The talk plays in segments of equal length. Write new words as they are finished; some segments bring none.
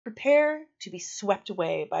Prepare to be swept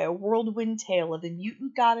away by a whirlwind tale of a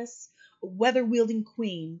mutant goddess, a weather-wielding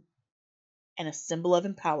queen, and a symbol of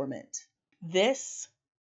empowerment. This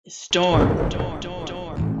is Storm.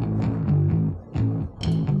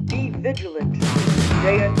 Be vigilant,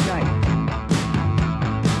 day and night.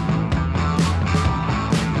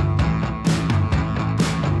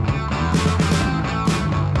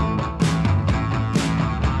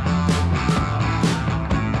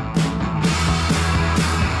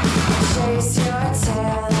 Chase your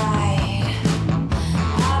tail light.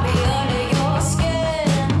 I'll be under your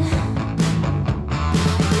skin,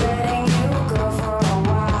 letting you go for a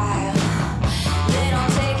while. Then I'm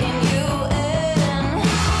taking you in.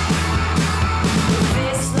 Your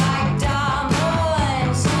face like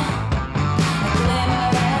diamonds, glimmer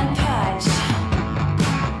and punch.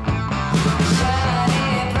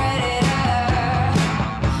 Shiny predator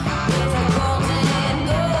with a golden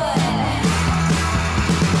gun.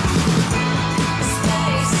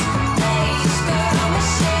 Space age girl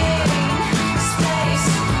machine. Space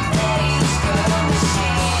age girl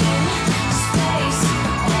machine. Space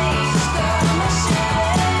age girl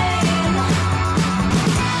machine.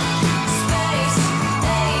 Space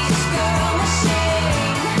age girl machine. Space age girl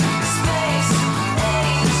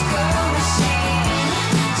machine.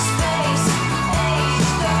 Space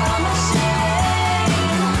age girl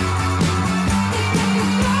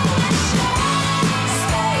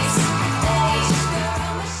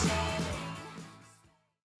machine.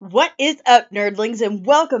 What is up, Nerdlings, and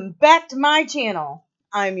welcome back to my channel.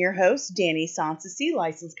 I'm your host, Anastasia,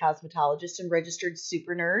 licensed cosmetologist and registered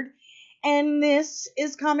super nerd, and this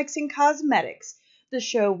is Comics and Cosmetics, the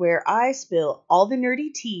show where I spill all the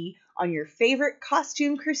nerdy tea on your favorite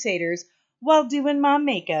costume crusaders while doing my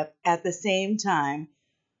makeup at the same time,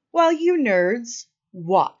 while you nerds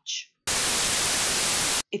watch.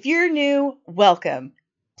 If you're new, welcome.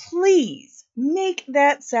 Please make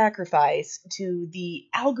that sacrifice to the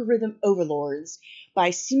algorithm overlords by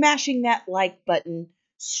smashing that like button,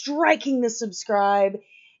 striking the subscribe,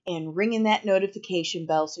 and ringing that notification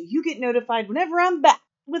bell so you get notified whenever I'm back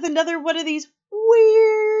with another one of these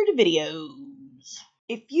weird videos.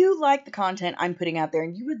 If you like the content I'm putting out there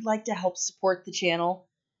and you would like to help support the channel,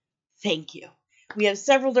 thank you. We have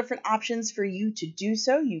several different options for you to do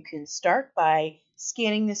so. You can start by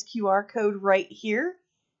scanning this QR code right here.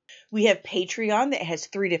 We have Patreon that has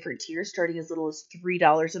 3 different tiers starting as little as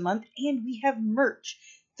 $3 a month. And we have merch,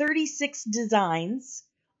 36 designs,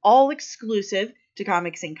 all exclusive to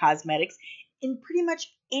Comics and Cosmetics, in pretty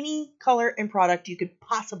much any color and product you could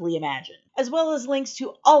possibly imagine, as well as links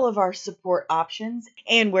to all of our support options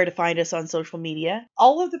and where to find us on social media.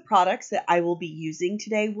 All of the products that I will be using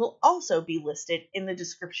today will also be listed in the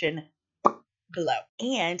description below.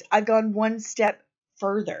 And I've gone one step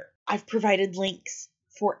further. I've provided links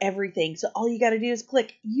for everything, so all you gotta do is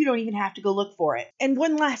click. You don't even have to go look for it. And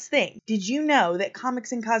one last thing, did you know that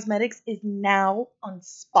Comics and Cosmetics is now on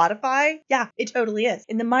Spotify? Yeah, it totally is.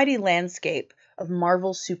 In the mighty landscape of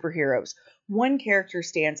Marvel superheroes, one character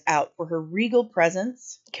stands out for her regal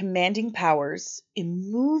presence, commanding powers,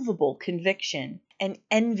 immovable conviction, and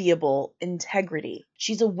enviable integrity.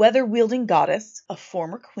 She's a weather-wielding goddess, a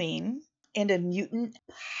former queen, and a mutant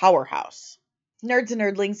powerhouse. Nerds and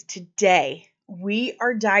nerdlings, today we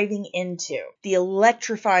are diving into the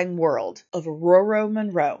electrifying world of Ororo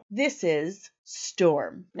Munroe. This is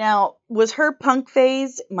Storm. Now, was her punk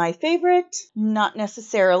phase my favorite? Not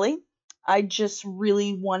necessarily. I just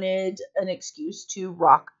really wanted an excuse to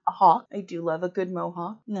rock a hawk. I do love a good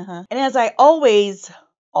mohawk. And as I always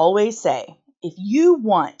say, if you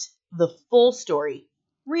want the full story,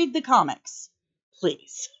 read the comics,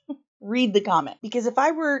 please. Read the comic. Because if I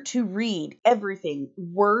were to read everything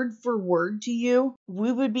word for word to you,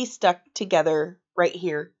 we would be stuck together right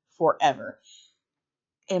here forever.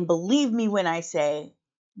 And believe me when I say,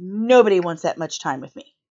 nobody wants that much time with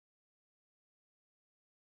me.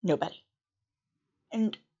 Nobody.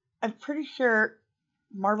 And I'm pretty sure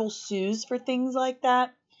Marvel sues for things like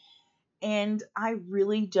that. And I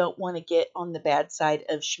really don't want to get on the bad side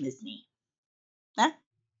of Schmizni. Huh?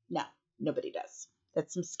 No, nobody does.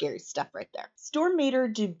 That's some scary stuff right there. Storm made her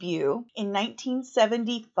debut in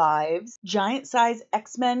 1975's Giant Size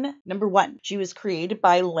X-Men #1. She was created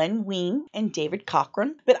by Len Wein and David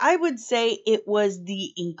Cochran, but I would say it was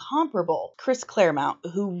the incomparable Chris Claremont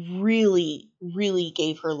who really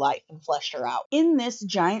gave her life and fleshed her out. In this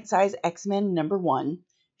Giant Size X-Men #1,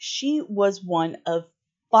 she was one of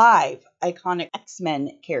 5 iconic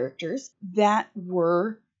X-Men characters that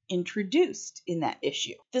were introduced in that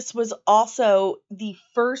issue. This was also the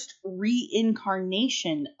first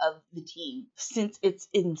reincarnation of the team since its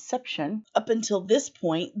inception. Up until this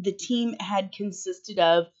point, the team had consisted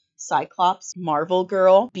of Cyclops, Marvel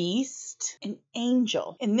Girl, Beast, and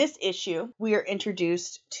Angel. In this issue, we are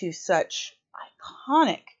introduced to such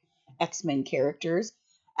iconic X-Men characters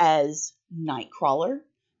as Nightcrawler,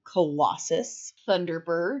 Colossus,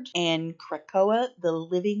 Thunderbird, and Krakoa the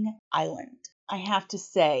Living Island. I have to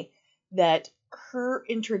say that her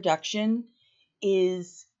introduction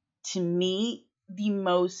is, to me, the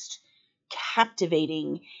most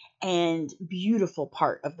captivating and beautiful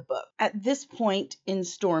part of the book. At this point in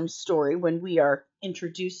Storm's story, when we are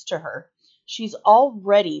introduced to her, she's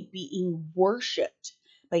already being worshipped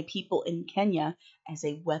by people in Kenya as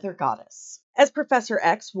a weather goddess. As Professor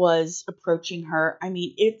X was approaching her, I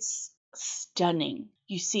mean, it's stunning.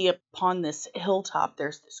 You see upon this hilltop,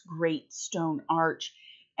 there's this great stone arch,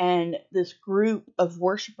 and this group of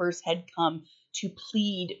worshipers had come to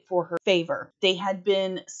plead for her favor. They had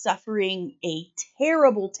been suffering a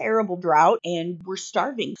terrible, terrible drought and were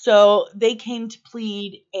starving. So they came to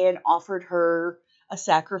plead and offered her a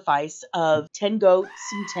sacrifice of 10 goats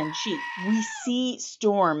and 10 sheep. We see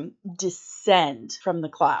Storm descend from the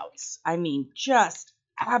clouds. I mean, just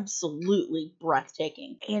absolutely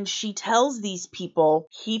breathtaking. And she tells these people,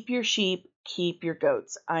 keep your sheep, keep your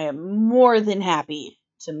goats. I am more than happy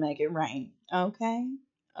to make it rain. Okay?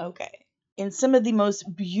 Okay. In some of the most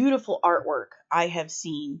beautiful artwork I have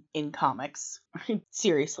seen in comics,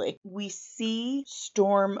 seriously, we see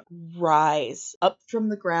Storm rise up from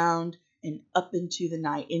the ground and up into the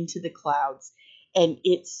night, into the clouds. And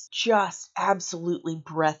it's just absolutely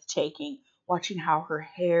breathtaking watching how her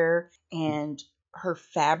hair and her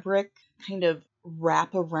fabric kind of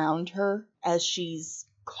wrap around her as she's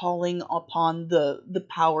calling upon the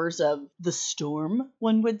powers of the storm,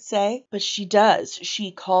 one would say. But she does.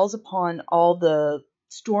 She calls upon all the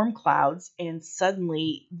storm clouds, and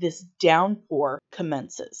suddenly this downpour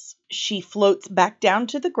commences. She floats back down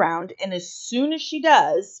to the ground, and as soon as she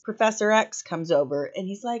does, Professor X comes over, and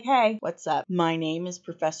he's like, hey, what's up? My name is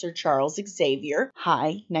Professor Charles Xavier.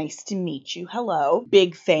 Hi, nice to meet you. Hello.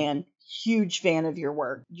 Big fan. Huge fan of your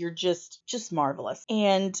work. You're just marvelous.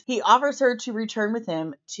 And he offers her to return with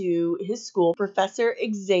him to his school, Professor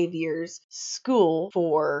Xavier's School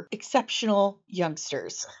for Exceptional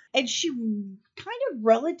Youngsters. And she kind of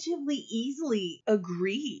relatively easily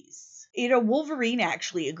agrees. You know, Wolverine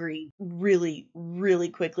actually agreed really, really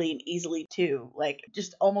quickly and easily too. Like,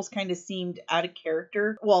 just almost kind of seemed out of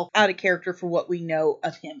character. Well, out of character for what we know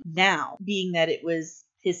of him now, being that it was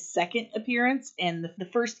his second appearance and the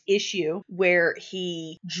first issue where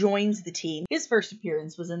he joins the team. His first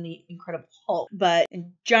appearance was in the Incredible Hulk, but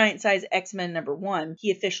in Giant Size X-Men #1,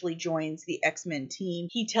 he officially joins the X-Men team.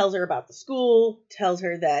 He tells her about the school, tells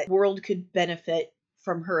her that the world could benefit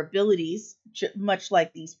from her abilities, much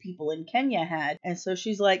like these people in Kenya had. And so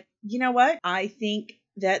she's like, you know what? I think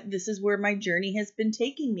that this is where my journey has been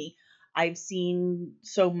taking me. I've seen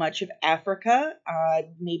so much of Africa.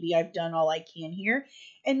 Maybe I've done all I can here.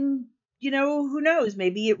 And, you know, who knows?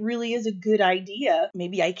 Maybe it really is a good idea.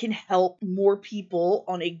 Maybe I can help more people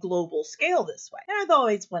on a global scale this way. And I've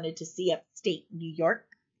always wanted to see upstate New York.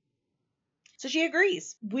 So she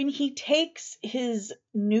agrees. When he takes his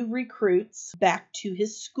new recruits back to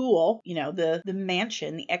his school, you know, the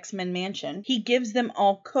mansion, the X-Men mansion, he gives them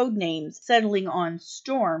all code names, settling on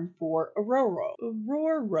Storm for Ororo.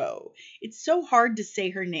 Ororo. It's so hard to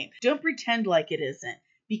say her name. Don't pretend like it isn't,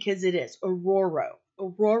 because it is. Ororo.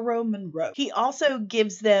 Ororo Munroe. He also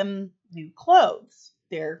gives them new clothes.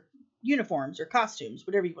 They're uniforms or costumes,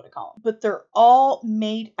 whatever you want to call them. But they're all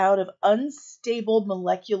made out of unstable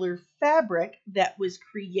molecular fabric that was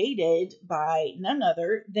created by none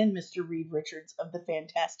other than Mr. Reed Richards of the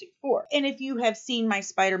Fantastic Four. And if you have seen my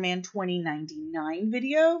Spider-Man 2099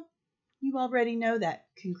 video, you already know that.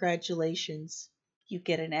 Congratulations. You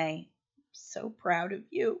get an A. So proud of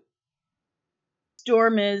you.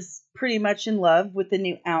 Storm is pretty much in love with the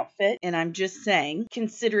new outfit, and I'm just saying,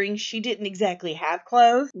 considering she didn't exactly have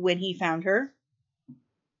clothes when he found her,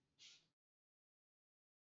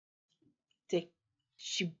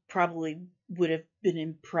 she probably would have been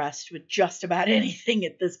impressed with just about anything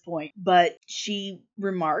at this point. But she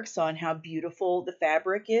remarks on how beautiful the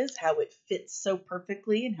fabric is, how it fits so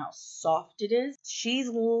perfectly, and how soft it is. She's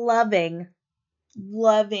loving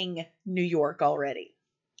New York already.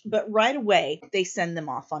 But right away, they send them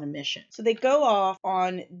off on a mission. So they go off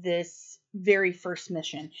on this very first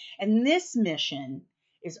mission. And this mission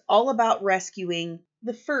is all about rescuing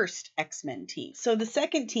the first X-Men team. So the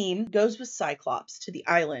second team goes with Cyclops to the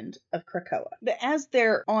island of Krakoa. But as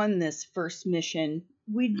they're on this first mission,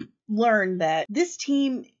 we learn that this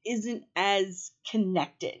team isn't as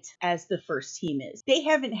connected as the first team is. They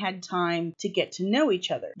haven't had time to get to know each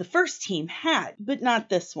other. The first team had, but not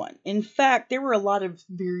this one. In fact, there were a lot of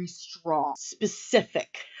very strong,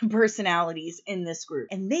 specific personalities in this group,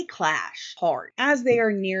 and they clash hard as they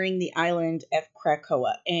are nearing the island of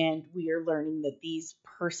Krakoa, and we are learning that these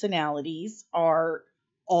personalities are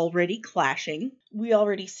already clashing. We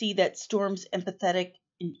already see that Storm's empathetic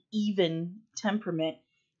and even temperament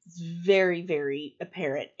is very, very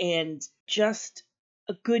apparent, and just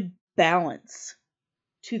a good balance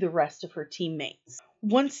to the rest of her teammates.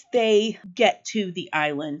 Once they get to the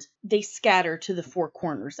island, they scatter to the four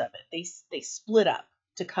corners of it. They split up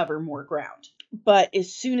to cover more ground. But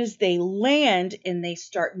as soon as they land and they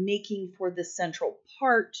start making for the central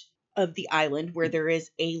part of the island, where there is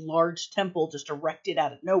a large temple just erected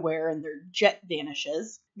out of nowhere and their jet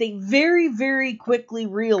vanishes, they very, very quickly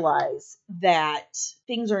realize that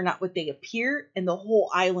things are not what they appear, and the whole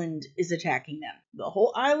island is attacking them. The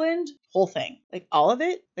whole island, whole thing. Like, all of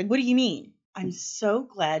it? Like, what do you mean? I'm so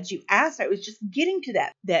glad you asked. I was just getting to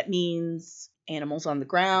that. That means animals on the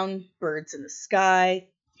ground, birds in the sky,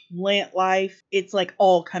 plant life. It's like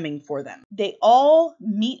all coming for them. They all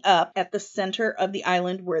meet up at the center of the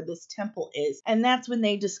island where this temple is, and that's when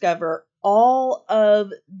they discover all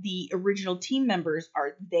of the original team members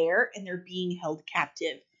are there, and they're being held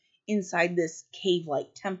captive inside this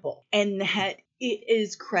cave-like temple, and that it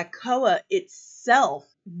is Krakoa itself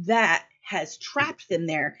that has trapped them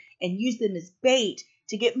there and used them as bait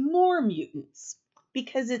to get more mutants,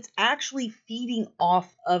 because it's actually feeding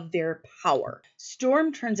off of their power.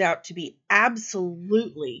 Storm turns out to be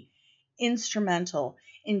absolutely instrumental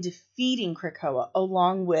in defeating Krakoa,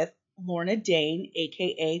 along with Lorna Dane,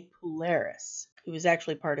 aka Polaris, who was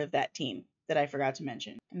actually part of that team that I forgot to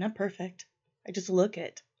mention. I'm not perfect. I just look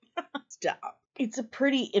it. Stop. It's a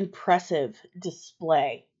pretty impressive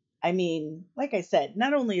display. I mean, like I said,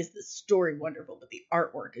 not only is the story wonderful, but the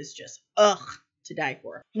artwork is just, to die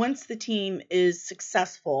for. Once the team is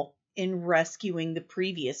successful in rescuing the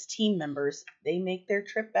previous team members, they make their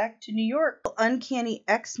trip back to New York. Uncanny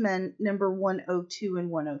X-Men number 102 and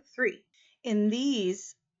 103. In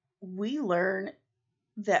these, we learn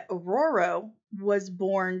that Ororo was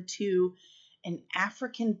born to an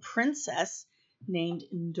African princess named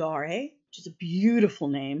Ndare, which is a beautiful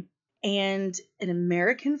name, and an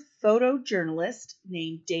American photojournalist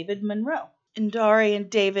named David Munroe. Ndare and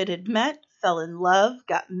David had met, fell in love,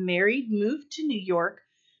 got married, moved to New York,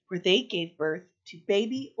 where they gave birth to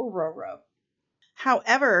baby Ororo.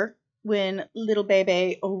 However, when little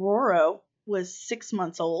baby Ororo was 6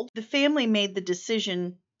 months old, the family made the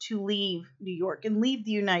decision to leave New York and leave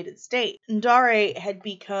the United States. Ndare had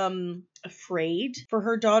become afraid for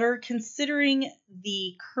her daughter, considering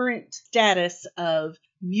the current status of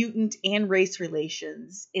mutant and race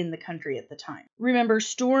relations in the country at the time. Remember,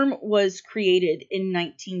 Storm was created in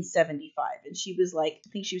 1975, and she was I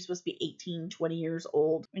think she was supposed to be 18, 20 years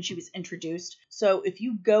old when she was introduced. So if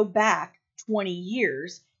you go back 20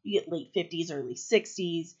 years, you get late 50s, early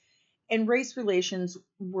 60s, and race relations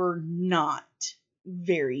were not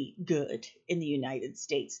very good in the United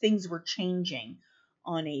States. Things were changing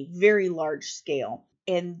on a very large scale.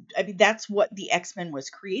 And I mean, that's what the X-Men was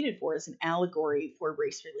created for, as an allegory for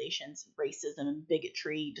race relations, racism, and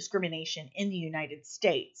bigotry, discrimination in the United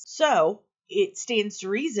States. So it stands to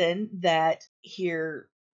reason that here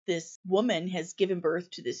this woman has given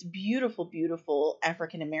birth to this beautiful, beautiful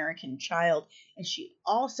African-American child, and she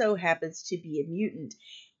also happens to be a mutant.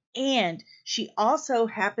 And she also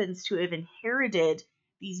happens to have inherited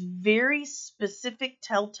these very specific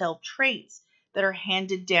telltale traits that are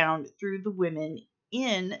handed down through the women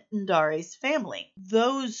in Ndare's family.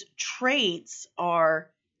 Those traits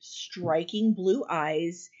are striking blue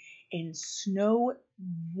eyes and snow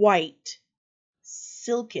white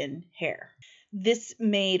silken hair. This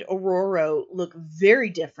made Ororo look very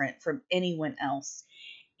different from anyone else,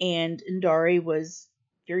 and Ndare was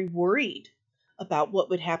very worried about what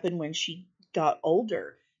would happen when she got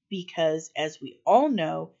older, because, as we all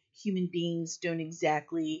know, human beings don't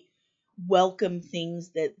exactly welcome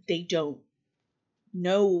things that they don't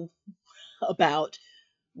know about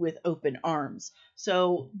with open arms.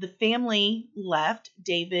 So the family left.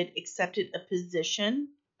 David accepted a position,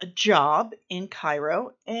 a job in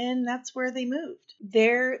Cairo, and that's where they moved.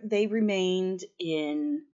 There they remained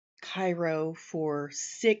in Cairo for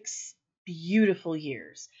 6 beautiful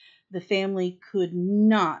years. The family could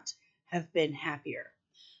not have been happier.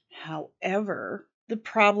 However, the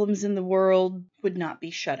problems in the world would not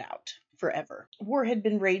be shut out forever. War had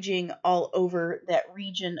been raging all over that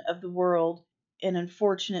region of the world, and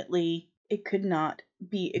unfortunately, it could not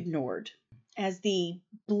be ignored. As the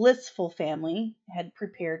blissful family had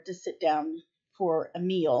prepared to sit down for a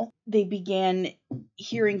meal, they began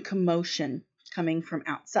hearing commotion coming from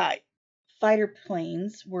outside. Fighter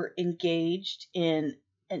planes were engaged in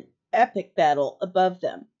an epic battle above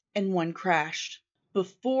them, and one crashed.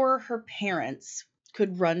 Before her parents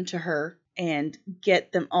could run to her and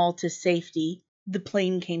get them all to safety, the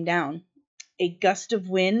plane came down. A gust of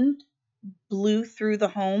wind blew through the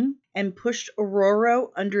home and pushed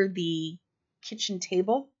Ororo under the kitchen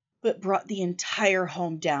table, but brought the entire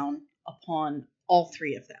home down upon all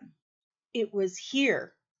three of them. It was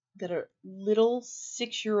here that a little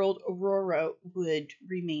 6-year-old Ororo would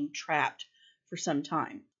remain trapped for some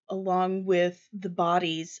time, along with the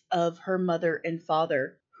bodies of her mother and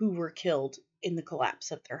father who were killed in the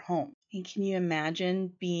collapse of their home. And can you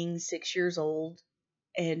imagine being 6 years old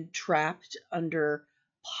and trapped under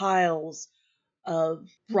piles of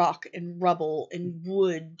rock and rubble and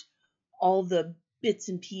wood, all the bits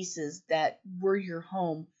and pieces that were your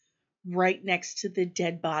home, right next to the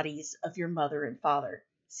dead bodies of your mother and father?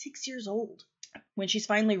 6 years old. When she's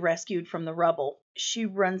finally rescued from the rubble, she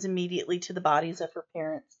runs immediately to the bodies of her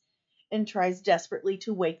parents and tries desperately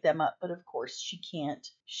to wake them up, but of course she can't.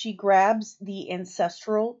 She grabs the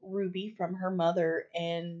ancestral ruby from her mother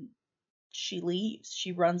and she leaves.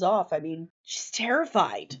 She runs off. I mean, she's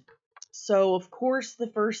terrified. So, of course,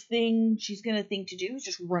 the first thing she's going to think to do is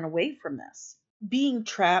just run away from this. Being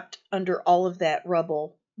trapped under all of that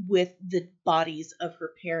rubble with the bodies of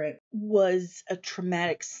her parents was a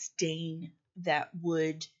traumatic stain that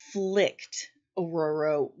would afflict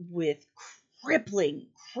Ororo with crippling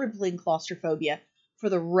claustrophobia for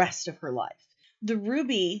the rest of her life. The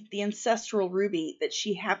ruby, the ancestral ruby that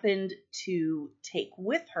she happened to take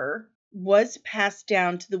with her, was passed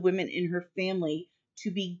down to the women in her family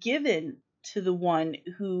to be given to the one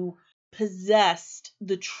who possessed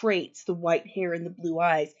the traits, the white hair and the blue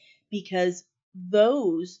eyes, because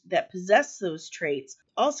those that possessed those traits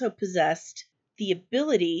also possessed the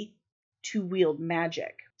ability to wield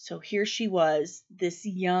magic. So here she was, this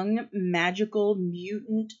young magical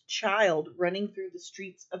mutant child running through the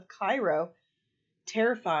streets of Cairo,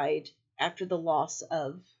 terrified after the loss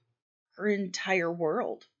of her entire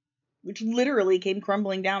world, which literally came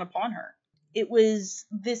crumbling down upon her. It was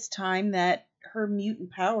this time that her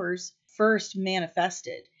mutant powers first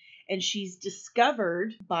manifested, and she's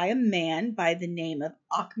discovered by a man by the name of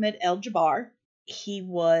Ahmed El-Jabbar. He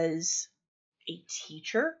was a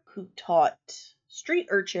teacher who taught street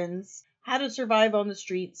urchins how to survive on the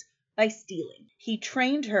streets by stealing. He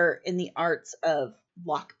trained her in the arts of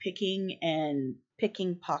lockpicking and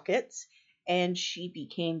picking pockets, and she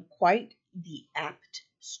became quite the apt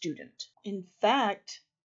student. In fact,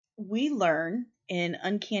 we learn in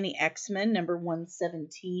Uncanny X-Men number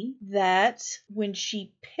 117 that when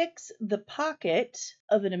she picks the pocket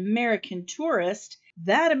of an American tourist,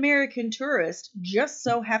 that American tourist just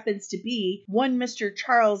so happens to be one Mr.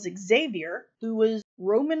 Charles Xavier, who was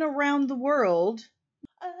roaming around the world.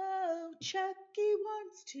 Oh, Chucky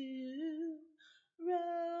wants to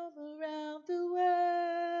roam around the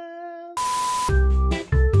world.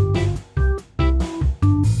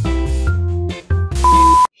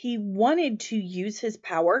 He wanted to use his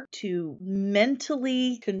power to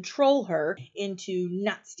mentally control her into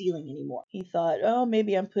not stealing anymore. He thought, oh,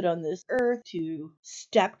 maybe I'm put on this earth to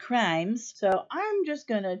stop crimes, so I'm just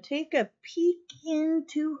going to take a peek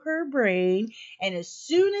into her brain, and as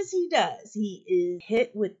soon as he does, he is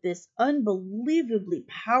hit with this unbelievably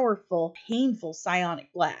powerful, painful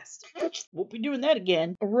psionic blast. Won't be doing that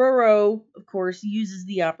again. Ororo, of course, uses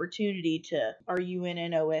the opportunity to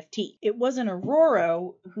RUNNOFT. It wasn't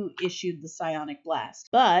Ororo who issued the psionic blast,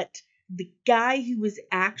 but the guy who was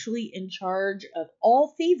actually in charge of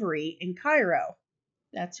all thievery in Cairo.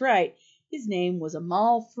 That's right, his name was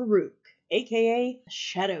Amal Farouk, aka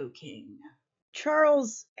Shadow King.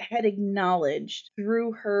 Charles had acknowledged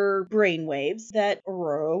through her brainwaves that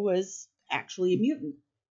Ororo was actually a mutant,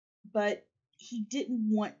 but he didn't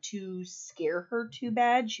want to scare her too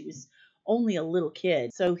bad. She was only a little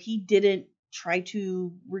kid, so he didn't try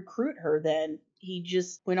to recruit her then. He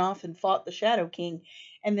just went off and fought the Shadow King,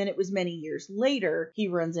 and then it was many years later he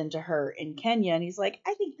runs into her in Kenya, and he's like,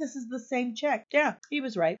 I think this is the same chick. Yeah, he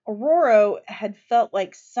was right. Ororo had felt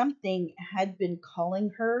like something had been calling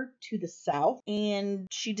her to the south, and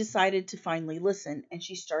she decided to finally listen, and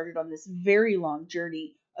she started on this very long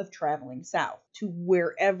journey of traveling south. to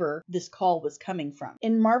wherever this call was coming from.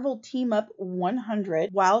 In Marvel Team Up 100,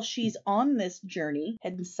 while she's on this journey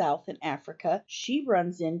heading south in Africa, she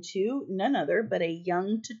runs into none other but a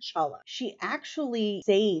young T'Challa. She actually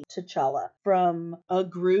saved T'Challa from a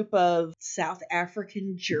group of South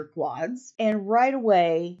African jerkwads, and right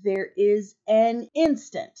away there is an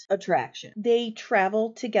instant attraction. They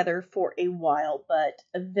travel together for a while, but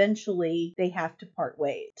eventually they have to part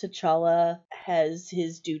ways. T'Challa has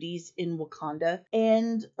his duties in Wakanda,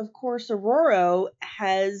 and of course Ororo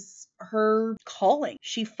has her calling.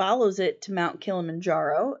 She follows it to Mount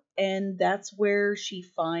Kilimanjaro, and that's where she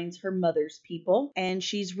finds her mother's people, and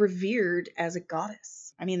she's revered as a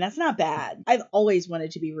goddess. I mean, that's not bad. I've always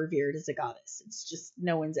wanted to be revered as a goddess. It's just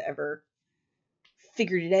no one's ever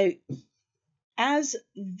figured it out. As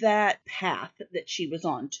that path that she was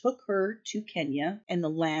on took her to Kenya and the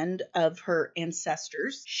land of her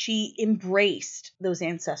ancestors, she embraced those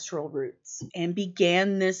ancestral roots and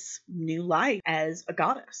began this new life as a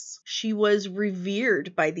goddess. She was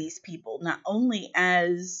revered by these people, not only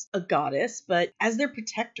as a goddess, but as their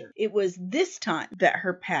protector. It was this time that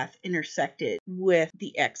her path intersected with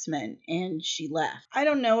the X-Men and she left. I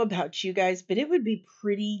don't know about you guys, but it would be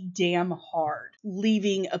pretty damn hard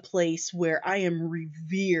leaving a place where I am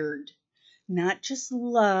revered, not just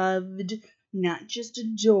loved, not just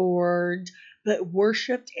adored, but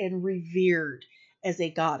worshipped and revered as a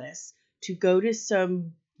goddess, to go to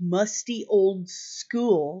some musty old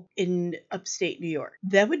school in upstate New York.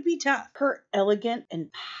 That would be tough. Her elegant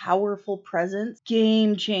and powerful presence,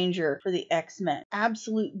 game changer for the X-Men.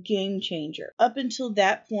 Absolute game changer. Up until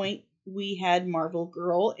that point, we had Marvel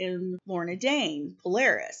Girl and Lorna Dane,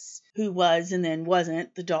 Polaris, who was and then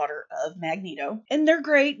wasn't the daughter of Magneto. And they're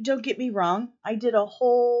great, don't get me wrong. I did a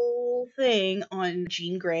whole thing on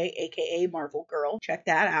Jean Grey, aka Marvel Girl. Check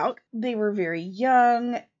that out. They were very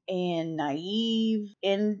young and naive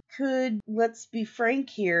and could, let's be frank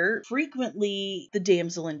here, frequently the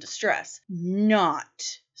damsel in distress, not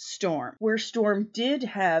Storm. Where Storm did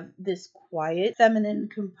have this quiet, feminine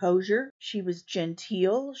composure, she was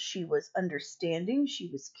genteel, she was understanding, she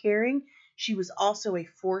was caring, she was also a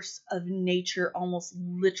force of nature, almost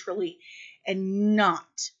literally, and not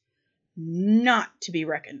to be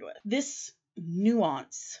reckoned with. This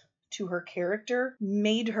nuance to her character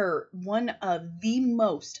made her one of the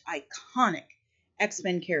most iconic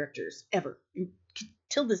X-Men characters ever,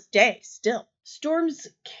 till this day still. Storm's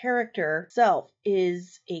character itself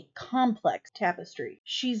is a complex tapestry.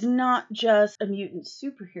 She's not just a mutant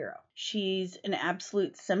superhero. She's an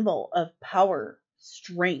absolute symbol of power,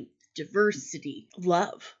 strength, diversity,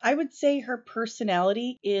 love. I would say her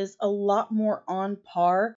personality is a lot more on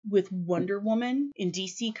par with Wonder Woman in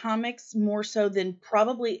DC Comics, more so than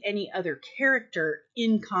probably any other character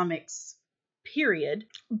in comics, period.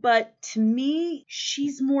 But to me,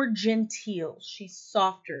 she's more genteel. She's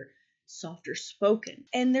softer spoken.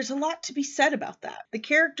 And there's a lot to be said about that. The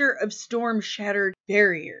character of Storm shattered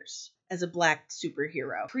barriers as a Black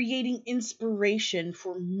superhero, creating inspiration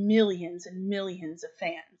for millions and millions of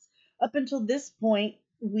fans. Up until this point,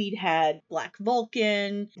 we'd had Black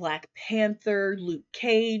Vulcan, Black Panther, Luke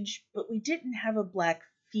Cage, but we didn't have a Black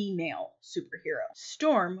female superhero.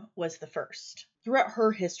 Storm was the first. Throughout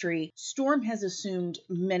her history, Storm has assumed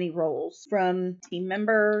many roles, from team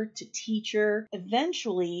member to teacher,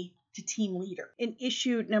 eventually to team leader. In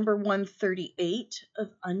issue number 138 of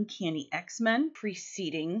Uncanny X-Men,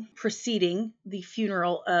 preceding the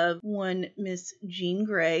funeral of one Miss Jean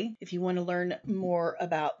Grey. If you want to learn more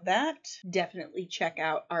about that, definitely check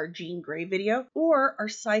out our Jean Grey video or our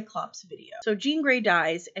Cyclops video. So Jean Grey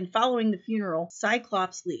dies, and following the funeral,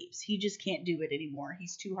 Cyclops leaves. He just can't do it anymore.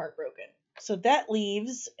 He's too heartbroken. So that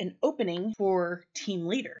leaves an opening for team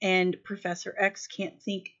leader, and Professor X can't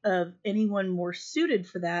think of anyone more suited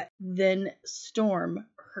for that than Storm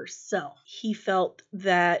herself. He felt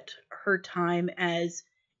that her time as,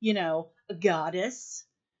 a goddess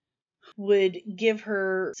would give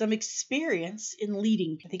her some experience in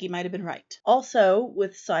leading. I think he might have been right. Also,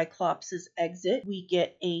 with Cyclops' exit, we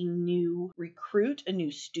get a new recruit, a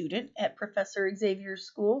new student at Professor Xavier's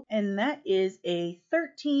school, and that is a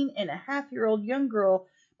 13-and-a-half-year-old young girl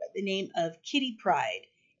by the name of Kitty Pryde,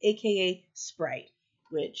 aka Sprite,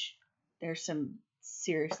 which there's some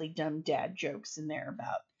seriously dumb dad jokes in there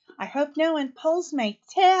about, I hope no one pulls my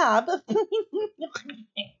tab.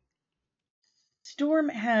 Storm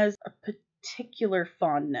has a particular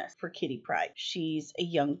fondness for Kitty Pryde. She's a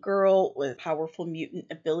young girl with powerful mutant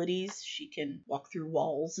abilities. She can walk through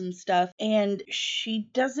walls and stuff. And she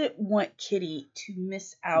doesn't want Kitty to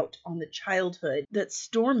miss out on the childhood that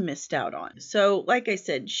Storm missed out on. So, like I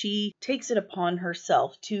said, she takes it upon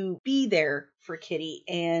herself to be there for Kitty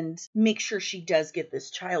and make sure she does get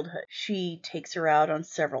this childhood. She takes her out on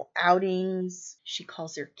several outings. She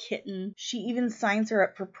calls her kitten. She even signs her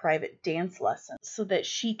up for private dance lessons so that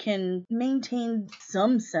she can maintain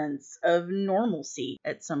some sense of normalcy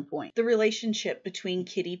at some point. The relationship between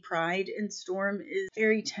Kitty Pryde and Storm is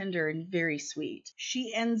very tender and very sweet.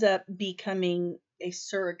 She ends up becoming a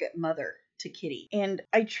surrogate mother to Kitty. And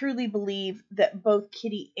I truly believe that both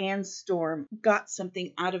Kitty and Storm got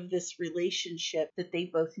something out of this relationship that they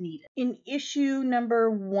both needed. In issue number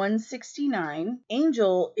 169,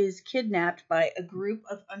 Angel is kidnapped by a group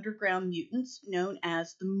of underground mutants known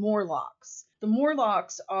as the Morlocks. The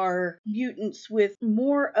Morlocks are mutants with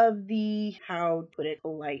more of the, how to put it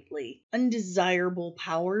politely, undesirable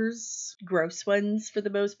powers. Gross ones for the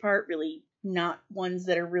most part, really not ones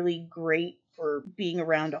that are really great for being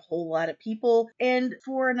around a whole lot of people, and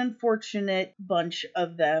for an unfortunate bunch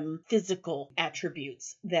of them, physical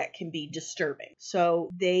attributes that can be disturbing. So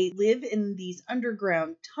they live in these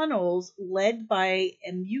underground tunnels led by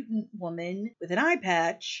a mutant woman with an eye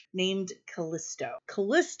patch named Callisto.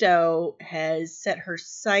 Callisto has set her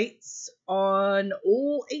sights on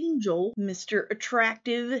old Angel, Mr.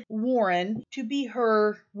 Attractive Warren, to be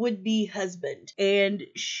her would-be husband. And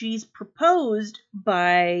she's proposed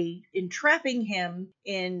by entrapping him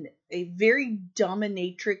in a very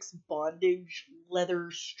dominatrix bondage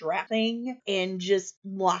leather strap thing and just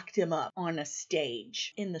locked him up on a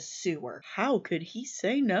stage in the sewer. How could he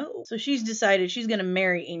say no? So she's decided she's going to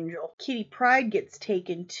marry Angel. Kitty Pryde gets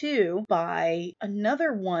taken too by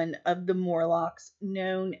another one of the Morlocks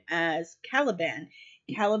known as Caliban.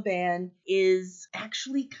 Caliban is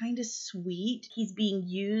actually kind of sweet. He's being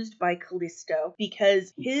used by Callisto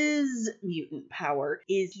because his mutant power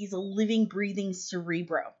is he's a living, breathing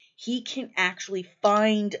cerebro. He can actually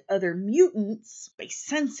find other mutants by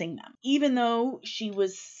sensing them. Even though she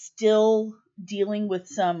was still dealing with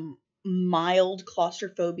some mild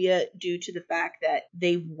claustrophobia due to the fact that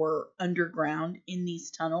they were underground in these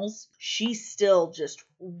tunnels, she still just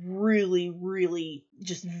really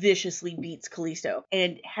just viciously beats Callisto.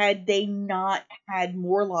 And had they not had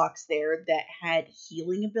Morlocks there that had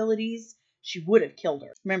healing abilities, she would have killed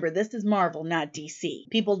her. Remember, this is Marvel, not DC.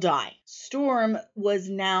 People die. Storm was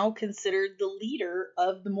now considered the leader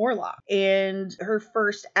of the Morlock, and her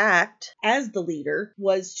first act as the leader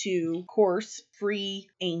was to, of course, free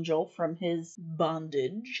Angel from his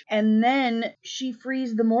bondage, and then she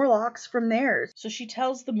frees the Morlocks from theirs. So she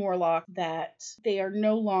tells the Morlock that they are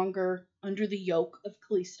no longer under the yoke of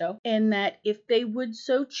Callisto, and that if they would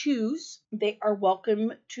so choose, they are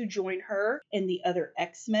welcome to join her and the other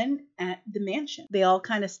X-Men at the mansion. They all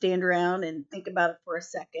kind of stand around and think about it for a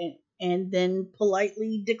second and then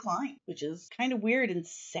politely decline, which is kind of weird and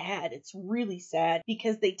sad. It's really sad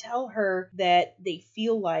because they tell her that they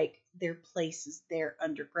feel like their place is there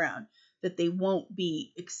underground, that they won't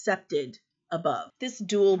be accepted above. This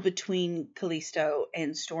duel between Callisto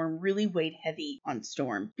and Storm really weighed heavy on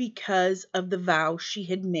Storm because of the vow she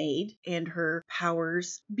had made and her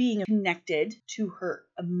powers being connected to her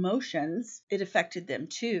emotions. It affected them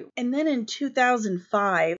too. And then in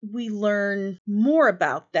 2005, we learn more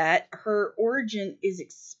about that. Her origin is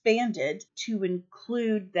expanded to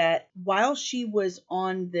include that while she was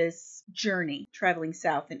on this journey traveling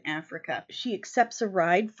south in Africa, she accepts a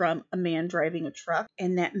ride from a man driving a truck,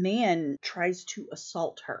 and that man tries to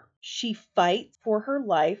assault her. She fights for her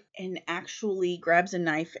life and actually grabs a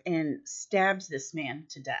knife and stabs this man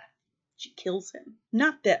to death. She kills him.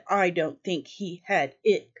 Not that I don't think he had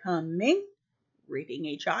it coming. Raping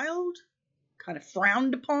a child, kind of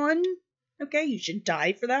frowned upon. Okay, you should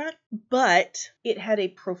die for that. But it had a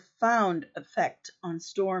profound effect on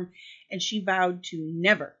Storm, and she vowed to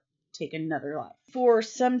never take another life. For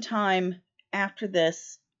some time after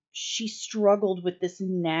this, she struggled with this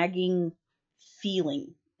nagging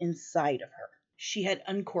feeling inside of her. She had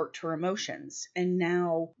uncorked her emotions, and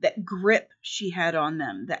now that grip she had on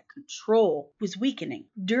them, that control, was weakening.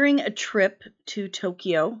 During a trip to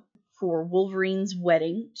Tokyo for Wolverine's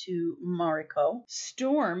wedding to Mariko,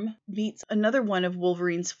 Storm meets another one of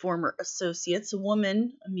Wolverine's former associates, a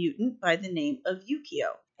woman, a mutant by the name of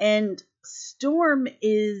Yukio. And Storm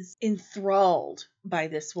is enthralled by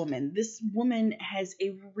this woman. This woman has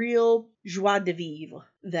a real joie de vivre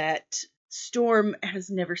that Storm has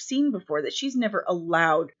never seen before, that she's never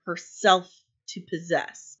allowed herself to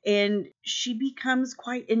possess. And she becomes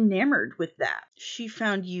quite enamored with that. She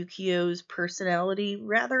found Yukio's personality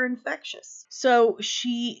rather infectious. So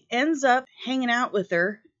she ends up hanging out with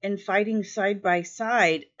her and fighting side by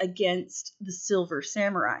side against the Silver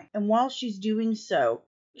Samurai. And while she's doing so,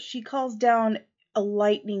 she calls down a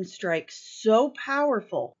lightning strike so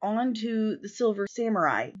powerful onto the Silver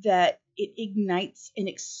Samurai that it ignites an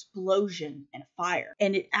explosion and a fire.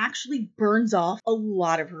 And it actually burns off a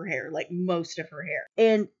lot of her hair, like most of her hair.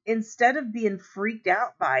 And instead of being freaked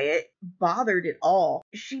out by it, bothered at all,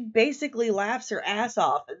 she basically laughs her ass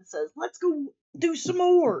off and says, "Let's go do some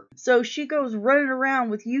more." So she goes running around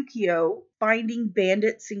with Yukio, finding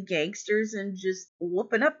bandits and gangsters and just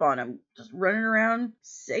whooping up on them, just running around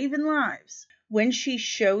saving lives. When she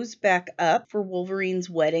shows back up for Wolverine's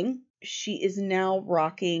wedding, she is now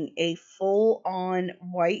rocking a full-on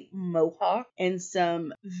white mohawk and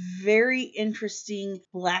some very interesting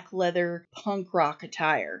black leather punk rock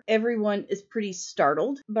attire. Everyone is pretty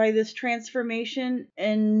startled by this transformation,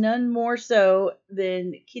 and none more so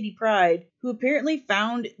than Kitty Pryde, who apparently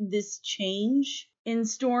found this change in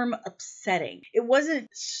Storm upsetting. It wasn't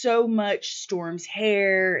so much Storm's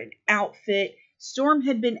hair and outfit. Storm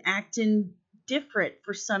had been acting different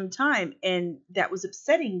for some time, and that was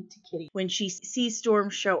upsetting to Kitty. When she sees Storm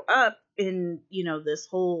show up in, this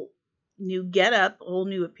whole new getup, whole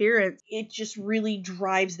new appearance, it just really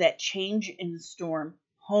drives that change in Storm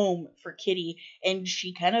home for Kitty, and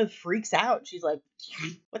she kind of freaks out. She's like,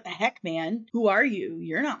 "What the heck, man? Who are you?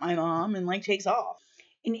 You're not my mom," and takes off.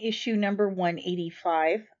 In issue number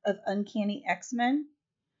 185 of Uncanny X-Men,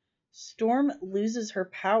 Storm loses her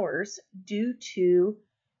powers due to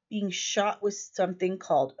being shot with something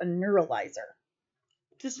called a neuralizer.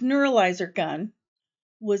 This neuralizer gun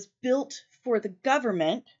was built for the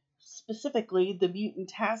government, specifically the Mutant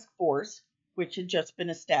Task Force, which had just been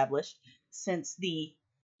established since the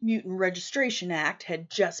Mutant Registration Act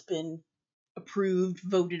had just been approved,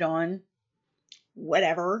 voted on,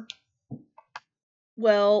 whatever.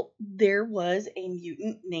 Well, there was a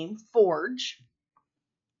mutant named Forge.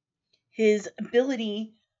 His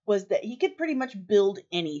ability was that he could pretty much build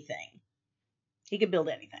anything.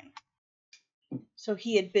 So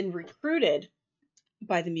he had been recruited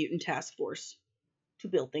by the Mutant Task Force to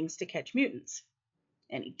build things to catch mutants.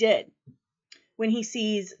 And he did. When he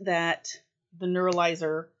sees that the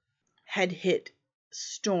neuralizer had hit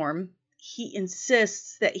Storm, he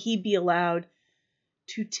insists that he be allowed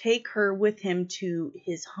to take her with him to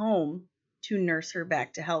his home to nurse her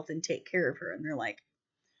back to health and take care of her. And they're like,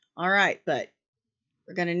 "All right, but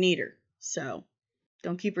we're going to need her, so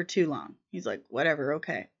don't keep her too long." He's like, "Whatever,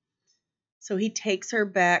 okay." So he takes her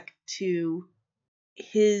back to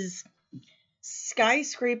his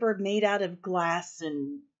skyscraper made out of glass,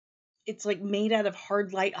 and it's like made out of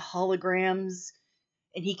hard light holograms,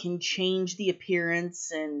 and he can change the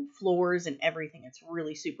appearance and floors and everything. It's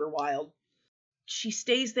really super wild. She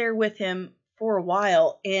stays there with him for a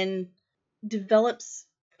while and develops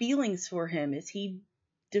feelings for him as he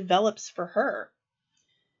develops for her.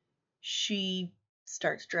 She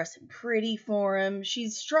starts dressing pretty for him.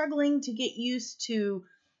 She's struggling to get used to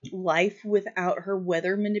life without her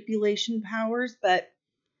weather manipulation powers, but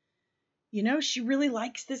she really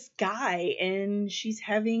likes this guy and she's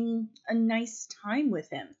having a nice time with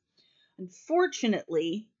him.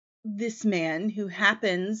 Unfortunately, this man, who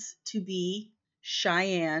happens to be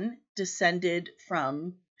Cheyenne, descended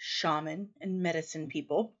from shaman and medicine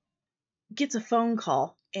people, gets a phone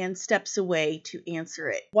call and steps away to answer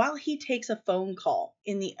it. While he takes a phone call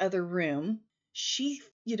in the other room, she,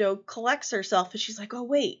 collects herself and she's like, "Oh,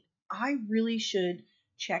 wait, I really should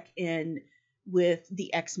check in with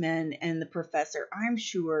the X-Men and the professor. I'm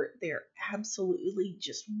sure they're absolutely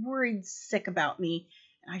just worried sick about me,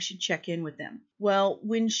 and I should check in with them." Well,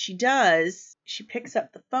 when she does, she picks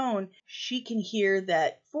up the phone. She can hear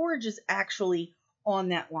that Forge is actually on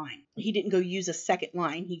that line. He didn't go use a second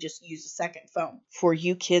line. He just used a second phone. For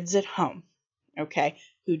you kids at home, okay,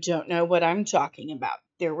 who don't know what I'm talking about,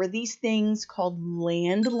 there were these things called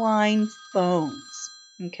landline phones,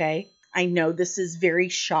 okay? I know this is very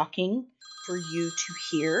shocking for you to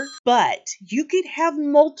hear, but you could have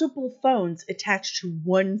multiple phones attached to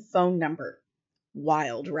one phone number.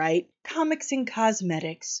 Wild, right? Comics and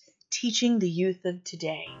cosmetics, teaching the youth of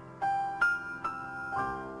today.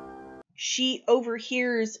 She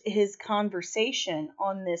overhears his conversation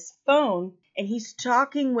on this phone, and he's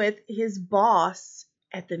talking with his boss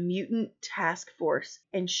at the Mutant Task Force,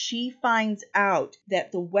 and she finds out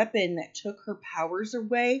that the weapon that took her powers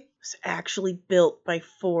away was actually built by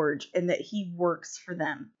Forge, and that he works for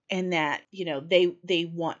them, and that, they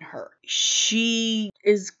want her. She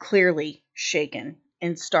is clearly shaken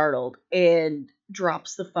and startled and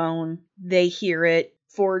drops the phone. They hear it.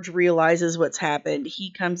 Forge realizes what's happened.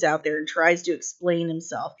 He comes out there and tries to explain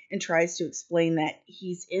himself and tries to explain that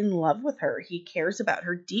he's in love with her. He cares about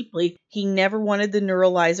her deeply. He never wanted the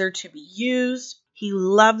neuralizer to be used. He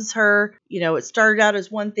loves her. It started out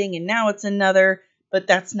as one thing and now it's another, but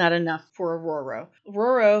that's not enough for Ororo.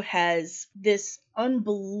 Ororo has this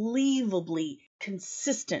unbelievably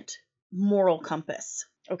consistent moral compass.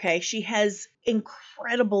 Okay, she has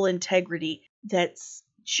incredible integrity that's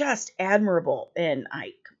just admirable, and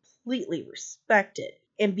I completely respect it.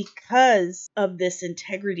 And because of this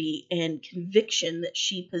integrity and conviction that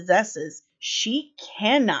she possesses, she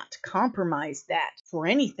cannot compromise that for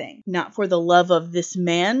anything. Not for the love of this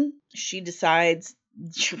man. She decides,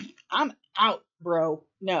 I'm out, bro.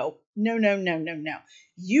 No.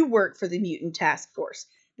 You work for the mutant task force.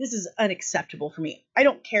 This is unacceptable for me. I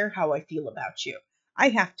don't care how I feel about you. I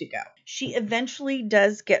have to go. She eventually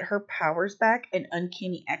does get her powers back in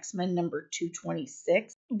Uncanny X-Men number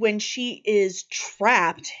 226 when she is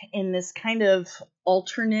trapped in this kind of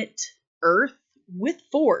alternate Earth with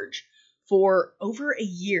Forge for over a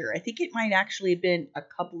year. I think it might actually have been a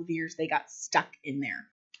couple of years they got stuck in there.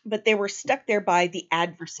 But they were stuck there by the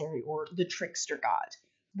adversary or the trickster god.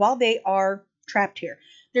 While they are trapped here,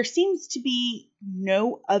 there seems to be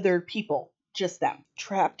no other people. Just them.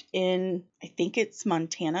 Trapped in, I think it's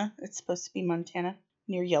Montana. It's supposed to be Montana,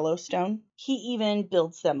 near Yellowstone. He even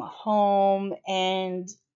builds them a home, and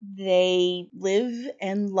they live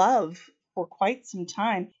and love for quite some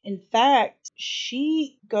time. In fact,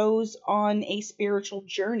 she goes on a spiritual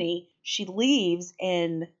journey. She leaves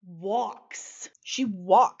and walks. She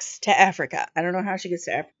walks to Africa. I don't know how she gets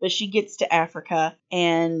to Africa, but she gets to Africa,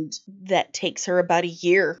 and that takes her about a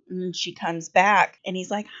year. And she comes back, and he's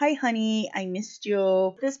like, "Hi, honey, I missed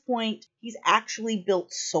you." At this point, he's actually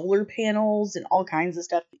built solar panels and all kinds of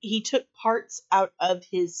stuff. He took parts out of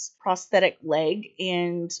his prosthetic leg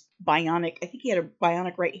and I think he had a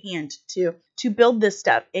bionic right hand too, to build this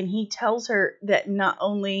stuff. And he tells her that not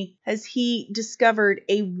only has he discovered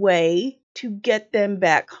a way to get them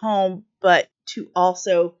back home, but to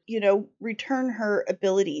also, return her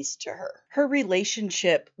abilities to her. Her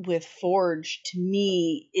relationship with Forge, to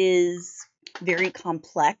me, is very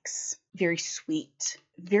complex, very sweet,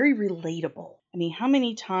 very relatable. I mean, how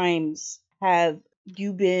many times have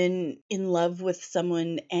you been in love with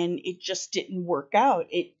someone and it just didn't work out?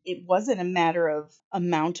 It wasn't a matter of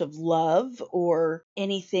amount of love or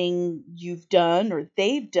anything you've done or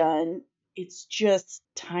they've done. It's just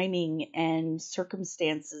timing and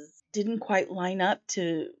circumstances didn't quite line up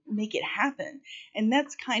to make it happen. And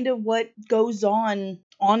that's kind of what goes on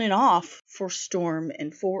and off for Storm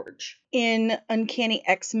and Forge. In Uncanny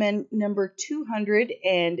X-Men number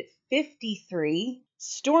 253,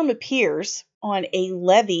 Storm appears on a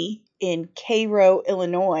levee in Cairo,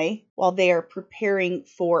 Illinois, while they are preparing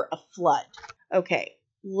for a flood. Okay,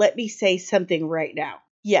 let me say something right now.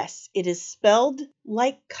 Yes, it is spelled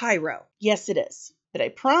like Cairo. Yes, it is. But I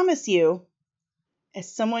promise you,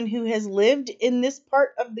 as someone who has lived in this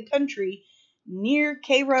part of the country near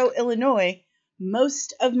Cairo, Illinois,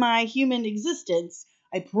 most of my human existence,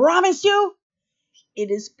 I promise you,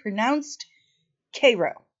 it is pronounced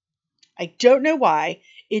Cairo. I don't know why,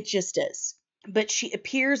 it just is. But she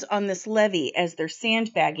appears on this levee as they're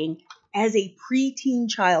sandbagging as a preteen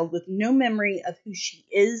child with no memory of who she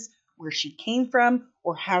is, where she came from,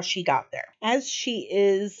 or how she got there. As she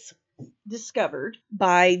is discovered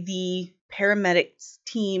by the paramedics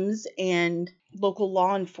teams and local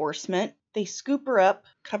law enforcement, they scoop her up,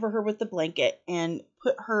 cover her with a blanket, and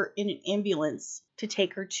put her in an ambulance to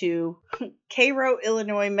take her to Cairo,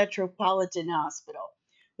 Illinois Metropolitan Hospital,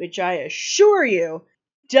 which I assure you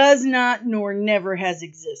does not nor never has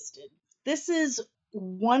existed. This is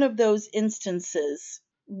one of those instances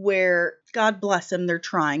where, God bless them, they're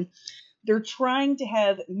trying. They're trying to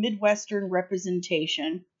have Midwestern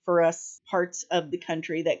representation for us parts of the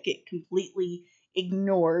country that get completely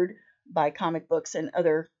ignored by comic books and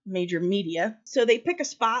other major media. So they pick a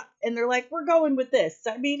spot and they're like, we're going with this.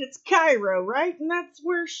 I mean, it's Cairo, right? And that's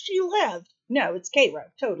where she lived. No, it's Cairo.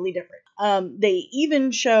 Totally different. They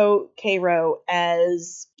even show Cairo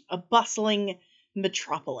as a bustling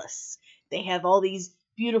metropolis. They have all these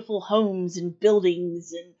beautiful homes and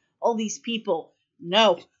buildings and all these people.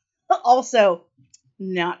 No. Also,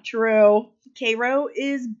 not true. Cairo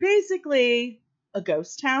is basically a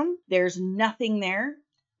ghost town. There's nothing there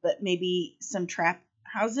but maybe some trap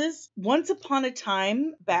houses. Once upon a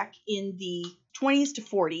time, back in the 20s to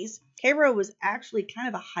 40s, Cairo was actually kind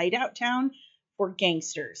of a hideout town for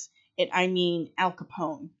gangsters. And I mean Al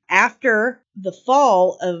Capone. After the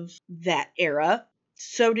fall of that era,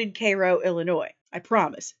 so did Cairo, Illinois. I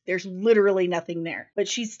promise. There's literally nothing there. But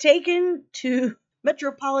she's taken to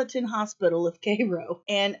Metropolitan Hospital of Cairo,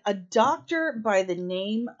 and a doctor by the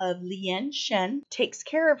name of Lien Shen takes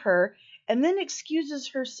care of her and then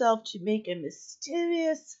excuses herself to make a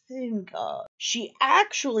mysterious phone call. She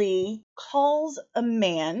actually calls a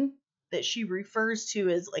man that she refers to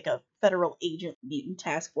as like a federal agent, mutant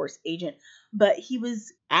task force agent, but he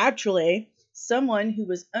was actually someone who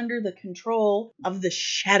was under the control of the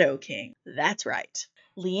Shadow King. That's right.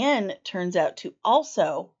 Lien turns out to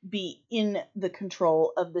also be in the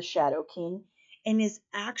control of the Shadow King and is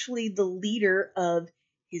actually the leader of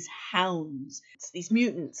his hounds. It's these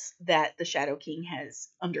mutants that the Shadow King has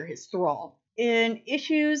under his thrall. In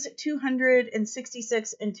issues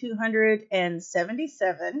 266 and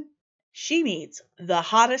 277, she meets the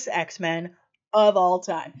hottest X-Men of all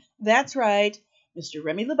time. That's right, Mr.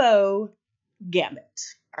 Remy LeBeau, Gambit.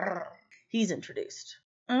 He's introduced.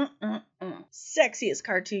 Sexiest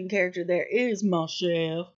cartoon character there is, my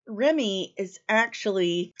chef. Remy is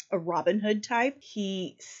actually a Robin Hood type.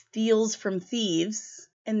 He steals from thieves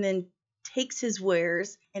and then takes his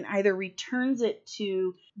wares and either returns it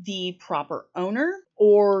to the proper owner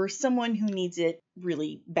or someone who needs it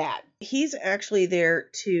really bad. He's actually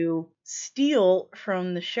there to steal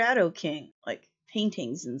from the Shadow King, like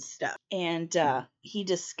paintings and stuff. And he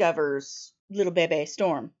discovers little Bebe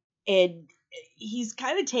Storm. And he's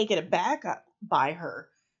kind of taken aback by her.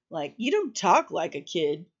 Like, you don't talk like a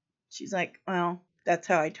kid. She's like, well, that's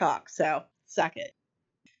how I talk, so suck it.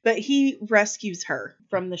 But he rescues her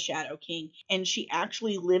from the Shadow King, and she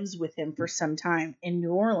actually lives with him for some time in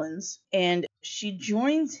New Orleans. And she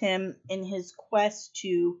joins him in his quest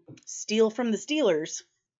to steal from the stealers.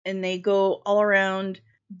 And they go all around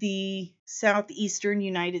the southeastern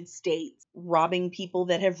United States, robbing people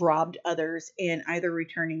that have robbed others and either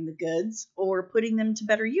returning the goods or putting them to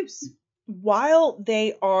better use. While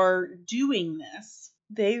they are doing this,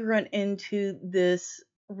 they run into this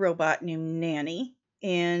robot named Nanny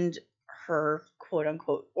and her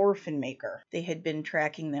quote-unquote orphan maker. They had been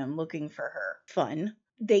tracking them, looking for her. Fun.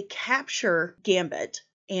 They capture Gambit,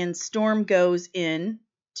 and Storm goes in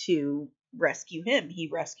to rescue him. He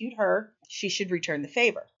rescued her. She should return the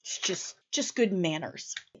favor. It's just good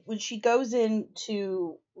manners. When she goes in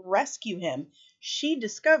to rescue him, she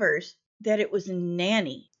discovers that it was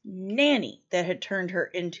Nanny that had turned her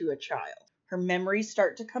into a child. Her memories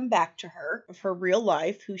start to come back to her of her real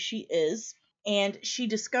life, who she is, and she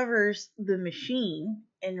discovers the machine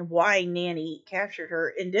and why Nanny captured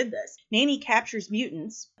her and did this. Nanny captures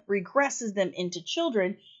mutants, regresses them into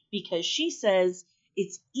children because she says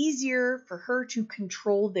it's easier for her to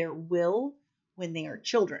control their will when they are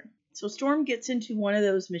children. So Storm gets into one of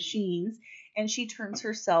those machines and she turns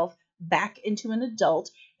herself back into an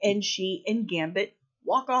adult, and she and Gambit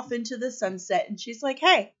walk off into the sunset, and she's like,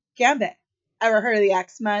 hey, Gambit, ever heard of the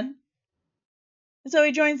X-Men? And so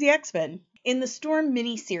he joins the X-Men. In the Storm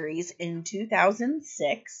miniseries in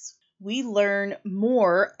 2006, we learn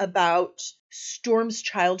more about Storm's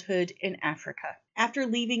childhood in Africa. After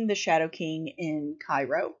leaving the Shadow King in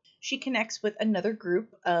Cairo, she connects with another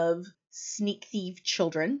group of sneak thief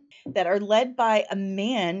children that are led by a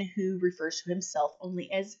man who refers to himself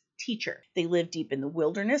only as Teacher. They live deep in the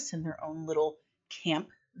wilderness in their own little camp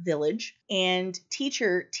village, and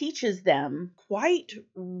Teacher teaches them quite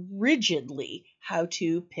rigidly how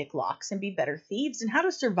to pick locks and be better thieves and how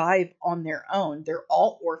to survive on their own. They're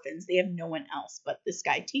all orphans. They have no one else but this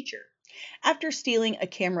guy, Teacher. After stealing a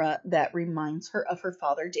camera that reminds her of her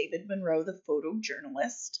father, David Munroe, the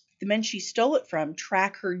photojournalist, the men she stole it from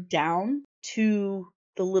track her down to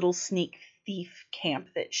the little sneak thief camp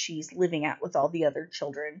that she's living at with all the other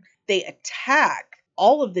children. They attack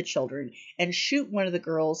all of the children and shoot one of the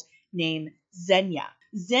girls named Xenia.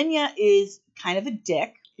 Xenia is kind of a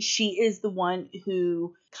dick. She is the one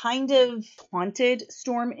who kind of taunted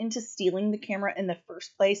Storm into stealing the camera in the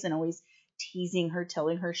first place and always teasing her,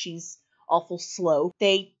 telling her she's awful slow.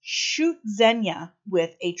 They shoot Xenia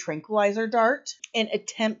with a tranquilizer dart and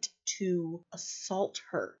attempt to assault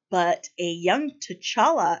her. But a young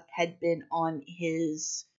T'Challa had been on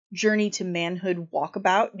his journey to manhood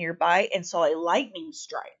walkabout nearby and saw a lightning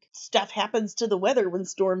strike. Stuff happens to the weather when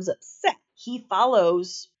Storm's upset. He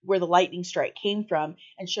follows where the lightning strike came from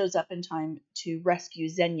and shows up in time to rescue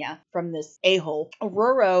Xenia from this a-hole.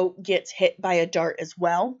 Ororo gets hit by a dart as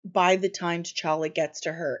well by the time T'Challa gets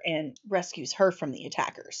to her and rescues her from the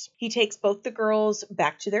attackers. He takes both the girls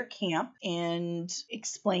back to their camp and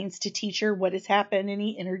explains to Teacher what has happened, and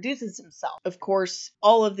he introduces himself. Of course,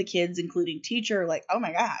 all of the kids, including Teacher, are like, oh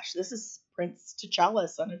my gosh, this is Prince T'Challa,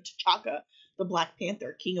 son of T'Chaka, the Black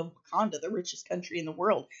Panther, king of Wakanda, the richest country in the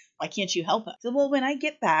world. Why can't you help us? So, well, when I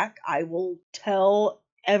get back, I will tell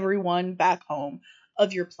everyone back home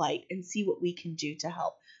of your plight and see what we can do to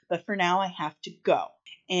help. But for now, I have to go.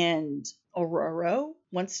 And Ororo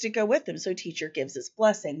wants to go with him, so teacher gives his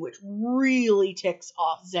blessing, which really ticks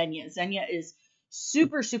off Xenia. Xenia is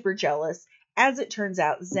super, super jealous. As it turns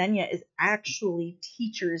out, Xenia is actually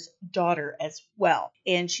teacher's daughter as well.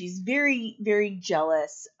 And she's very, very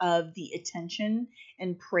jealous of the attention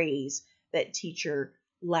and praise that teacher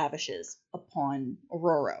lavishes upon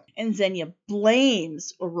Ororo. And Xenia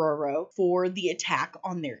blames Ororo for the attack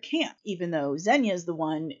on their camp, even though Xenia is the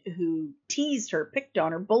one who teased her, picked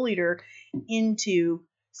on her, bullied her into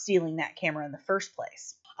stealing that camera in the first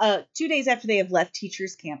place. 2 days after they have left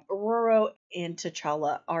teacher's camp, Ororo and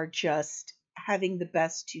T'Challa are just having the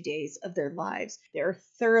best 2 days of their lives. They're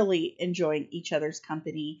thoroughly enjoying each other's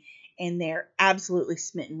company, and they're absolutely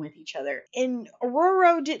smitten with each other. And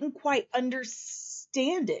Ororo didn't quite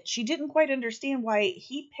understand it. She didn't quite understand why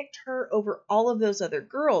he picked her over all of those other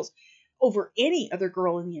girls, over any other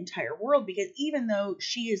girl in the entire world, because even though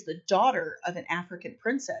she is the daughter of an African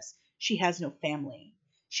princess, she has no family.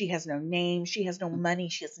 She has no name. She has no money.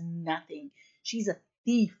 She has nothing. She's a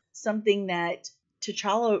thief, something that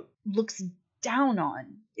T'Challa looks down on.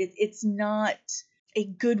 It's not a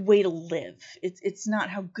good way to live. It's not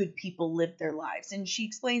how good people live their lives. And she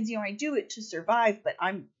explains, I do it to survive, but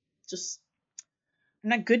I'm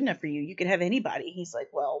not good enough for you. You could have anybody. He's like,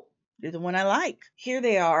 well, you're the one I like. Here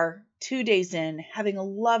they are, 2 days in, having a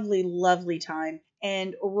lovely, lovely time.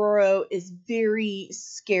 And Ororo is very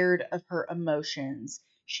scared of her emotions.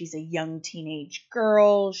 She's a young teenage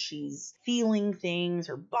girl. She's feeling things.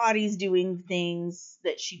 Her body's doing things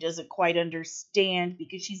that she doesn't quite understand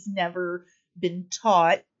because she's never been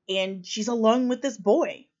taught. And she's alone with this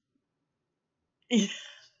boy.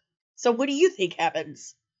 So what do you think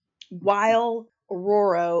happens? While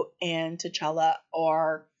Ororo and T'Challa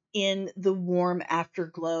are in the warm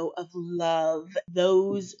afterglow of love,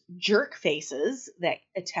 those jerk faces that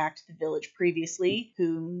attacked the village previously,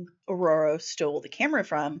 whom Ororo stole the camera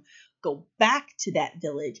from, go back to that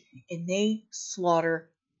village and they slaughter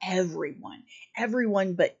everyone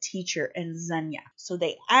but teacher and Xenia. So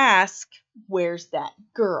they ask, where's that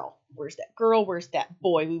girl? Where's that girl? Where's that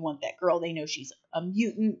boy? We want that girl. They know she's a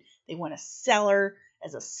mutant. They want to sell her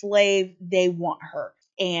as a slave. They want her.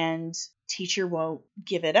 And teacher won't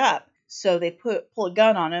give it up. So they pull a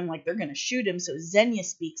gun on him, like they're going to shoot him. So Xenia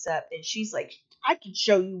speaks up and she's like, I can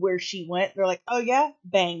show you where she went. They're like, oh yeah?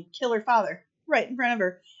 Bang, kill her father right in front of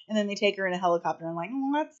her. And then they take her in a helicopter and like,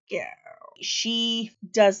 let's go. She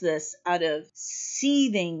does this out of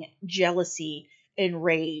seething jealousy and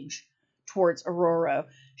rage towards Ororo.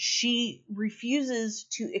 She refuses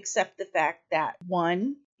to accept the fact that,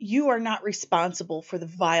 one, you are not responsible for the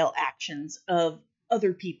vile actions of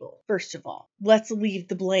other people. First of all, let's leave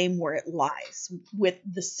the blame where it lies, with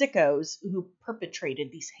the sickos who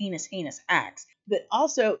perpetrated these heinous, heinous acts. But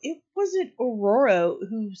also, it wasn't Ororo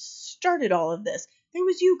who started all of this. It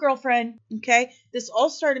was you, girlfriend, okay? This all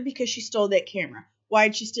started because she stole that camera.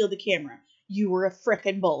 Why'd she steal the camera? You were a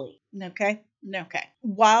frickin' bully, okay? Okay.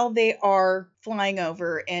 While they are flying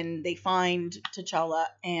over and they find T'Challa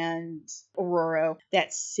and Ororo,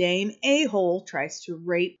 that same a-hole tries to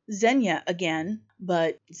rape Xenia again,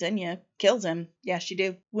 but Xenia kills him. Yeah, she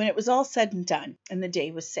do. When it was all said and done and the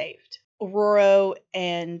day was saved, Ororo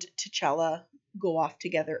and T'Challa go off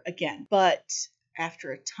together again. But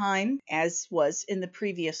after a time, as was in the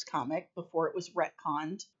previous comic before it was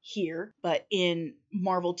retconned here, but in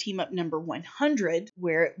Marvel Team Up number 100,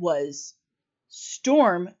 where it was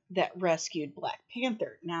Storm that rescued Black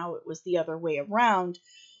Panther. Now it was the other way around,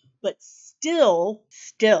 but still,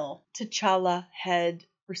 T'Challa had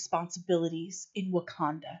responsibilities in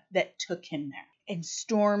Wakanda that took him there. And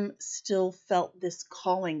Storm still felt this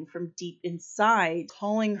calling from deep inside,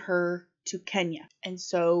 calling her to Kenya. And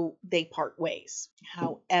so they part ways.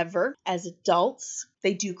 However, as adults,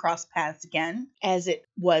 they do cross paths again, as it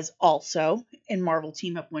was also in Marvel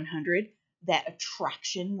Team Up 100. That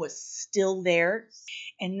attraction was still there.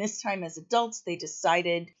 And this time as adults, they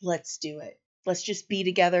decided, let's do it. Let's just be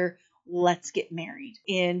together. Let's get married.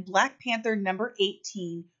 In Black Panther number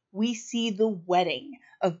 18, we see the wedding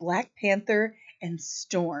of Black Panther and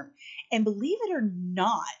Storm. And believe it or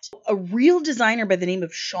not, a real designer by the name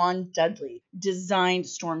of Sean Dudley designed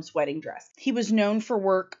Storm's wedding dress. He was known for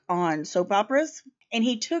work on soap operas, and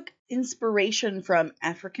he took inspiration from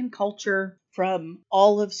African culture, from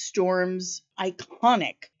all of Storm's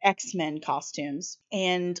iconic X-Men costumes,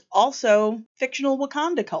 and also fictional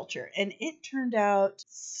Wakanda culture. And it turned out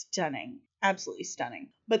stunning. Absolutely stunning.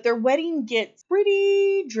 But their wedding gets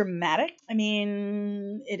pretty dramatic. I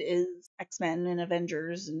mean, it is X-Men and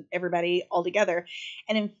Avengers and everybody all together.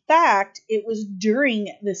 And in fact, it was during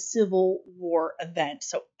the Civil War event.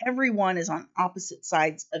 So everyone is on opposite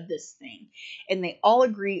sides of this thing. And they all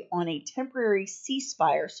agree on a temporary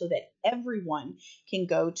ceasefire so that everyone can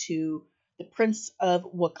go to the Prince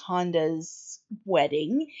of Wakanda's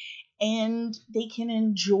wedding and they can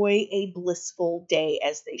enjoy a blissful day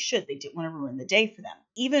as they should. They didn't want to ruin the day for them.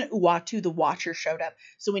 Even Uatu, the Watcher, showed up.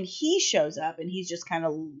 So when he shows up and he's just kind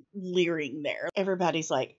of leering there, everybody's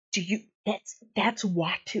like, that's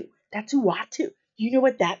Uatu. That's Uatu. You know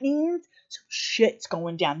what that means? So shit's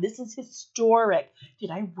going down. This is historic. Did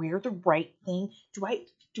I wear the right thing? Do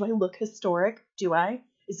I look historic? Do I?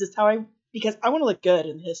 Is this how because I want to look good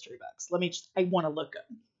in the history books. I want to look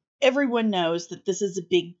good. Everyone knows that this is a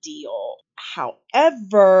big deal.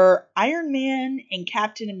 However, Iron Man and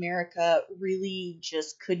Captain America really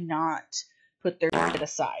just could not put their shit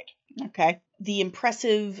aside. Okay. The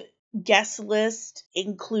impressive guest list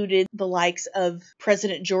included the likes of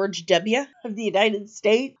President George W. of the United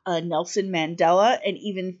States, Nelson Mandela, and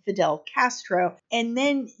even Fidel Castro. And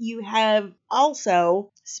then you have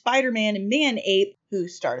also Spider-Man and Man-Ape who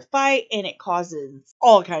start a fight, and it causes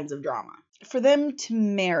all kinds of drama. For them to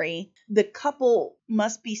marry, the couple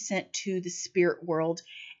must be sent to the spirit world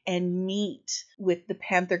and meet with the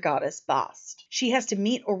panther goddess Bast. She has to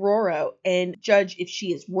meet Ororo and judge if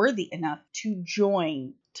she is worthy enough to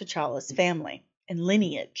join T'Challa's family and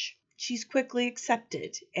lineage. She's quickly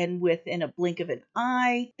accepted, and within a blink of an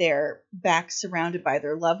eye, they're back surrounded by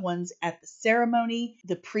their loved ones at the ceremony.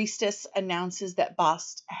 The priestess announces that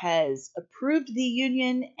Bast has approved the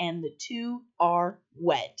union, and the two are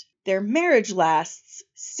wed. Their marriage lasts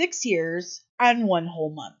 6 years and 1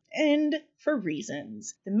 whole month, and for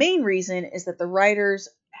reasons. The main reason is that the writers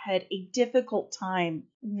had a difficult time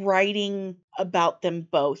writing about them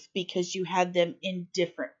both because you had them in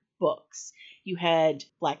different books. You had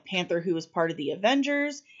Black Panther, who was part of the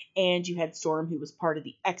Avengers, and you had Storm, who was part of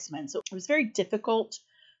the X-Men. So it was very difficult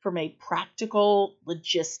from a practical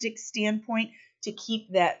logistics standpoint to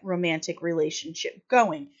keep that romantic relationship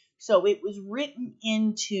going. So it was written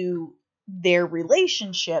into their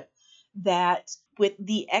relationship that with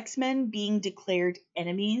the X-Men being declared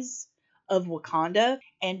enemies of Wakanda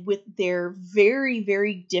and with their very,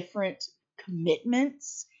 very different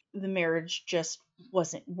commitments, the marriage just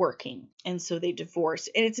wasn't working. And so they divorced.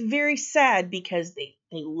 And it's very sad because they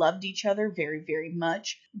loved each other very, very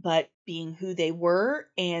much. But being who they were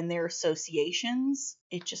and their associations,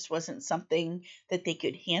 it just wasn't something that they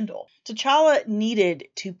could handle. T'Challa needed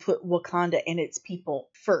to put Wakanda and its people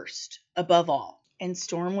first, above all. And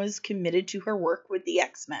Storm was committed to her work with the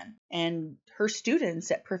X-Men and her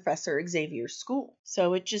students at Professor Xavier's school.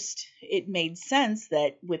 So it made sense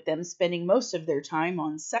that with them spending most of their time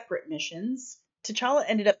on separate missions, T'Challa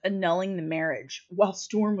ended up annulling the marriage while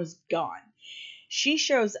Storm was gone. She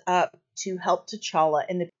shows up to help T'Challa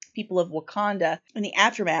and the people of Wakanda in the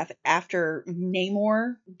aftermath after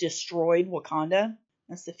Namor destroyed Wakanda.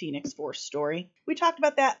 That's the Phoenix Force story. We talked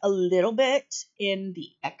about that a little bit in the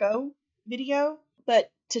Echo video, but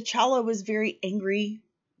T'Challa was very angry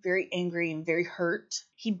and very hurt.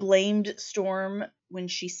 He blamed Storm when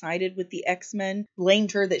she sided with the X-Men,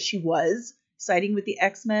 blamed her that she was siding with the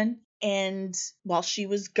X-Men, and while she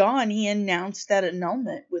was gone, he announced that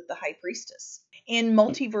annulment with the High Priestess. In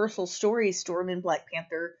multiversal stories, Storm and Black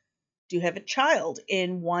Panther do have a child.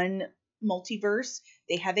 In one multiverse,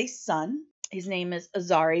 they have a son. His name is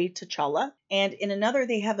Azari T'Challa. And in another,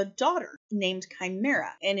 they have a daughter named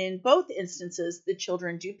Chimera. And in both instances, the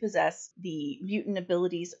children do possess the mutant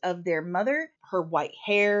abilities of their mother, her white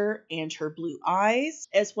hair and her blue eyes,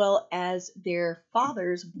 as well as their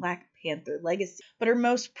father's Black Panther legacy. But her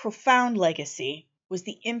most profound legacy was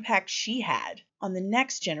the impact she had on the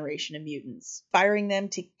next generation of mutants, inspiring them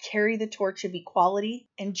to carry the torch of equality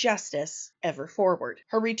and justice ever forward.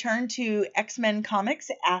 Her return to X-Men comics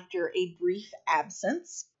after a brief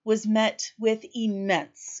absence was met with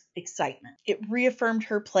immense excitement. It reaffirmed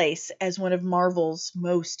her place as one of Marvel's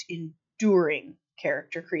most enduring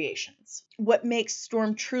character creations. What makes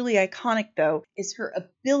Storm truly iconic, though, is her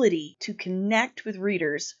ability to connect with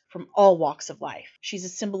readers from all walks of life. She's a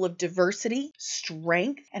symbol of diversity,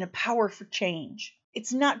 strength, and a power for change.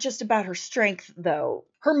 It's not just about her strength, though.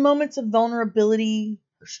 Her moments of vulnerability,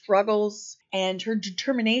 her struggles, and her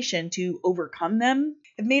determination to overcome them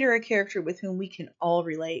have made her a character with whom we can all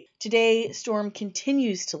relate. Today, Storm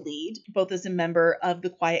continues to lead, both as a member of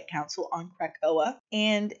the Quiet Council on Krakoa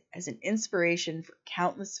and as an inspiration for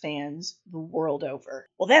countless fans the world over.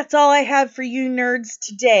 Well, that's all I have for you nerds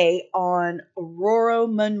today on Ororo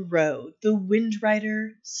Munroe, the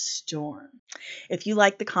Windrider Storm. If you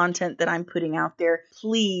like the content that I'm putting out there,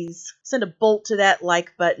 please send a bolt to that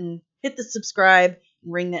like button, hit the subscribe,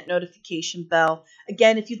 and ring that notification bell.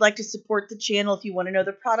 Again, if you'd like to support the channel, if you want to know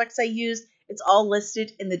the products I use, it's all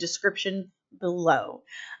listed in the description below.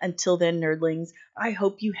 Until then, nerdlings, I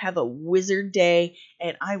hope you have a wizard day,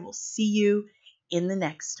 and I will see you in the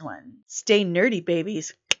next one. Stay nerdy,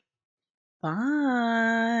 babies.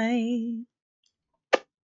 Bye.